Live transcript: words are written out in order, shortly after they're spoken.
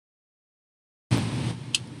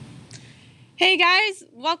Hey guys,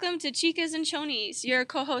 welcome to Chicas and Chonies. Your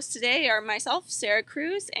co-hosts today are myself, Sarah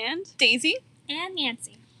Cruz, and Daisy. And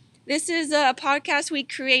Nancy. This is a podcast we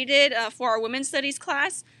created for our women's studies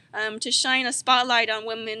class to shine a spotlight on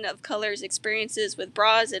women of color's experiences with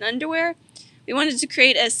bras and underwear. We wanted to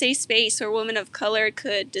create a safe space where women of color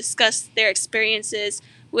could discuss their experiences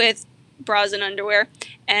with bras and underwear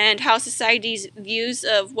and how society's views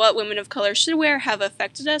of what women of color should wear have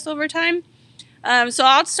affected us over time. So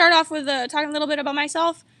I'll start off with talking a little bit about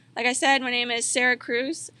myself. Like I said, my name is Sarah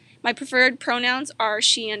Cruz. My preferred pronouns are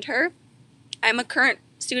she and her. I'm a current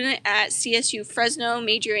student at CSU Fresno,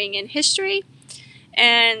 majoring in history.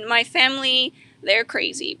 And my family, they're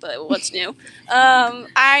crazy, but what's new?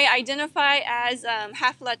 I identify as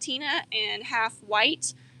half Latina and half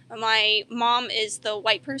white. My mom is the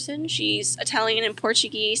white person. She's Italian and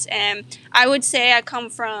Portuguese. And I would say I come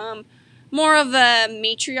from more of a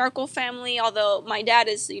matriarchal family, although my dad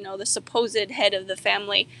is, the supposed head of the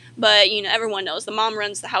family. But, everyone knows the mom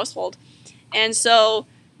runs the household. And so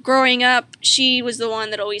growing up, she was the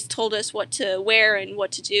one that always told us what to wear and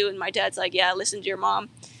what to do. And my dad's like, yeah, listen to your mom.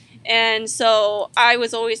 And so I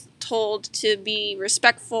was always told to be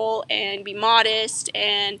respectful and be modest.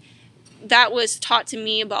 And that was taught to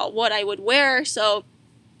me about what I would wear. So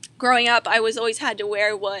growing up, I was always had to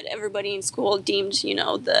wear what everybody in school deemed,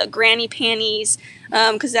 the granny panties,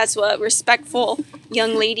 because that's what respectful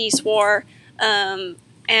young ladies wore.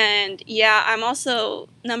 And yeah, I'm also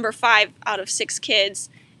number 5 out of 6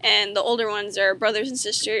 kids, and the older ones are brothers and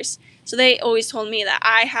sisters. So they always told me that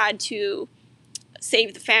I had to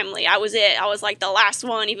save the family. I was it. I was like the last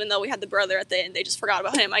one, even though we had the brother at the end. They just forgot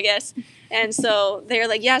about him, I guess. And so they're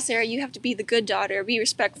like, yeah, Sarah, you have to be the good daughter, be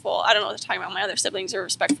respectful. I don't know what they're talking about. My other siblings are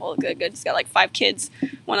respectful, good. He's got like 5 kids.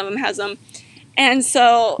 One of them has them. And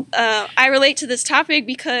so I relate to this topic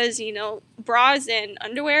because, bras and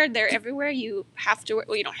underwear, they're everywhere. You have to wear,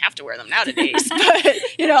 well, you don't have to wear them nowadays, but,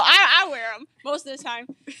 I wear them most of the time.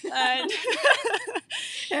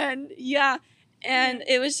 And yeah, and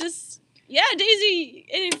it was just, yeah, Daisy,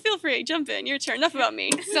 feel free, jump in. Your turn. Enough about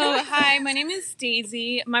me. So, hi, my name is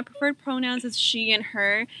Daisy. My preferred pronouns is she and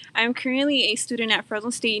her. I'm currently a student at Fresno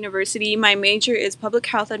State University. My major is public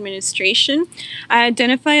health administration. I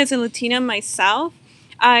identify as a Latina myself.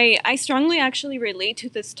 I strongly actually relate to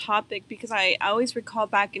this topic because I always recall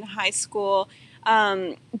back in high school,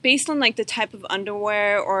 based on like the type of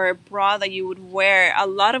underwear or bra that you would wear, a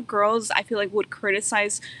lot of girls I feel like would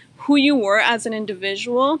criticize who you were as an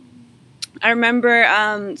individual. I remember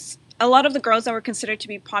a lot of the girls that were considered to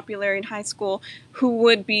be popular in high school who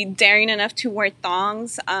would be daring enough to wear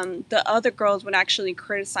thongs, the other girls would actually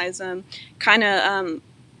criticize them, kind of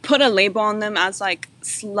put a label on them as like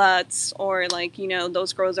sluts or like,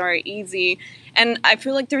 those girls are easy. And I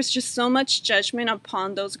feel like there's just so much judgment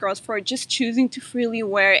upon those girls for just choosing to freely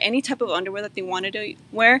wear any type of underwear that they wanted to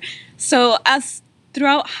wear. So as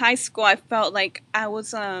throughout high school, I felt like I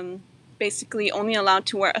was basically only allowed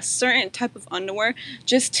to wear a certain type of underwear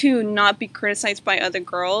just to not be criticized by other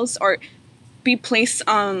girls or be placed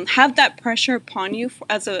have that pressure upon you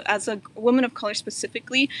as a woman of color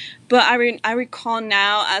specifically. But I recall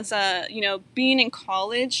now as being in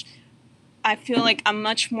college, I feel like I'm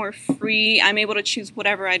much more free. I'm able to choose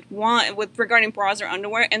whatever I'd want with regarding bras or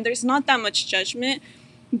underwear, and there's not that much judgment.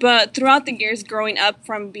 But throughout the years growing up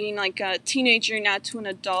from being like a teenager now to an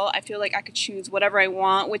adult, I feel like I could choose whatever I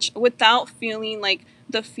want, which without feeling like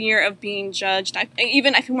the fear of being judged. I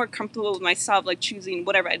feel more comfortable with myself, like choosing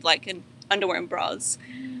whatever I'd like in underwear and bras.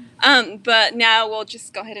 But now we'll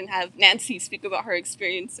just go ahead and have Nancy speak about her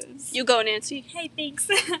experiences. You go, Nancy. Hey, thanks.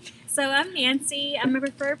 So I'm Nancy. My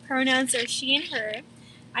preferred pronouns are she and her.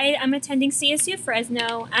 I'm attending CSU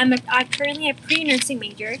Fresno. I currently a pre-nursing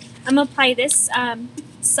major. I'm going to apply this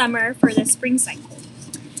summer for the spring cycle.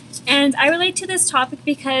 And I relate to this topic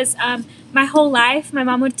because my whole life, my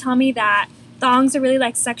mom would tell me that thongs are really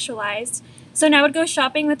like sexualized. So when I would go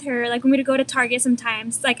shopping with her, like when we would go to Target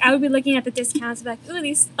sometimes, like I would be looking at the discounts and be like, ooh,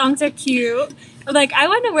 these thongs are cute. Or like, I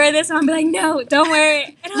want to wear this. And I'd be like, no, don't wear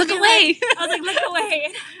it. And look away. I was like, look away.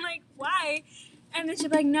 And I'm like, why? And then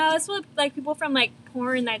she'd be like, no, it's what like people from like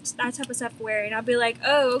porn, that type of stuff wear. And I'll be like,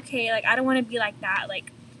 oh, okay. Like, I don't want to be like that.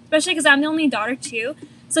 Like, especially because I'm the only daughter too.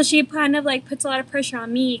 So she kind of like puts a lot of pressure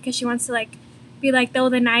on me because she wants to like be like, though,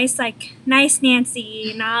 the nice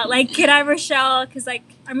Nancy, not like Kid Eye Rochelle, because like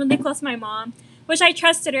I'm really close to my mom, which I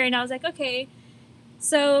trusted her, and I was like, okay.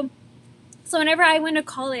 So whenever I went to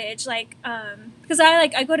college, like because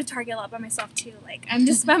I go to Target a lot by myself too, like I'm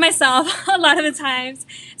just by myself a lot of the times.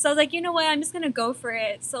 So I was like, you know what, I'm just gonna go for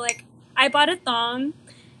it. So like I bought a thong,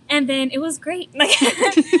 and then it was great. Like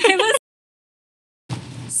it was.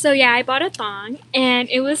 So yeah, I bought a thong and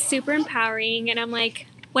it was super empowering and I'm like,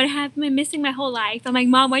 what have I been missing my whole life? I'm like,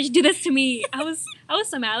 Mom, why'd you do this to me? I was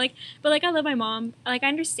so mad. Like, but like I love my mom. Like I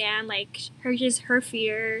understand like her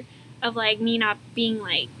fear of like me not being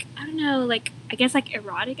like, I don't know, like I guess like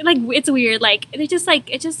erotic. Like it's weird. Like they're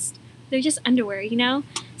just underwear, you know?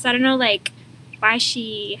 So I don't know like why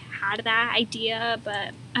she had that idea,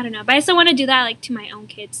 but I don't know. But I still want to do that like to my own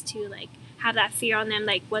kids too, like have that fear on them,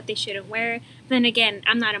 like what they shouldn't wear. But then again,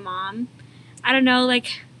 I'm not a mom. I don't know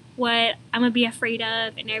like what I'm gonna be afraid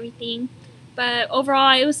of and everything. But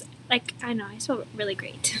overall, it was like I don't know, I just felt really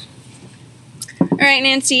great. All right,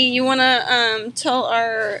 Nancy, you want to tell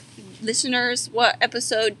our listeners what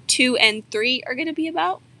episode 2 and 3 are going to be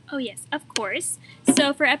about? Oh yes, of course.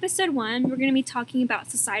 So for episode 1, we're going to be talking about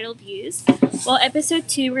societal views. While episode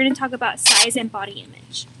 2, we're going to talk about size and body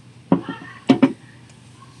image.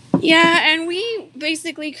 Yeah, and we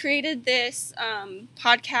basically created this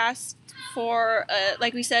podcast for,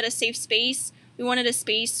 like we said, a safe space. We wanted a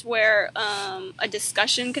space where a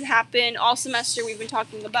discussion could happen. All semester, we've been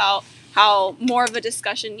talking about how more of a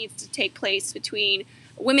discussion needs to take place between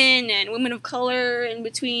women and women of color and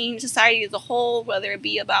between society as a whole, whether it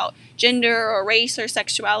be about gender or race or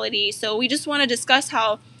sexuality. So we just want to discuss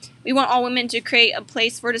how we want all women to create a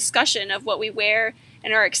place for discussion of what we wear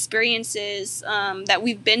and our experiences that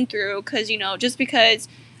we've been through. Because, you know, just because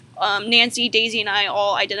Nancy, Daisy, and I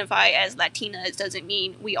all identify as Latinas doesn't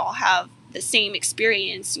mean we all have the same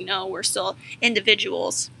experience. You know, we're still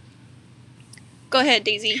individuals. Go ahead,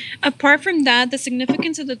 Daisy. Apart from that, the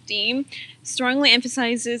significance of the theme strongly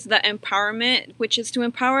emphasizes the empowerment, which is to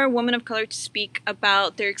empower women of color to speak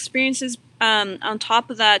about their experiences. On top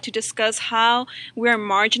of that, to discuss how we are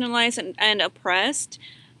marginalized and oppressed.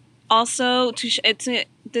 Also,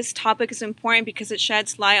 this topic is important because it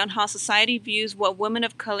sheds light on how society views what women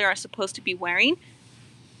of color are supposed to be wearing.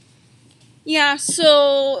 Yeah,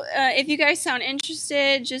 so if you guys sound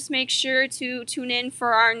interested, just make sure to tune in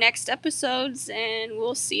for our next episodes, and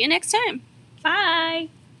we'll see you next time. Bye!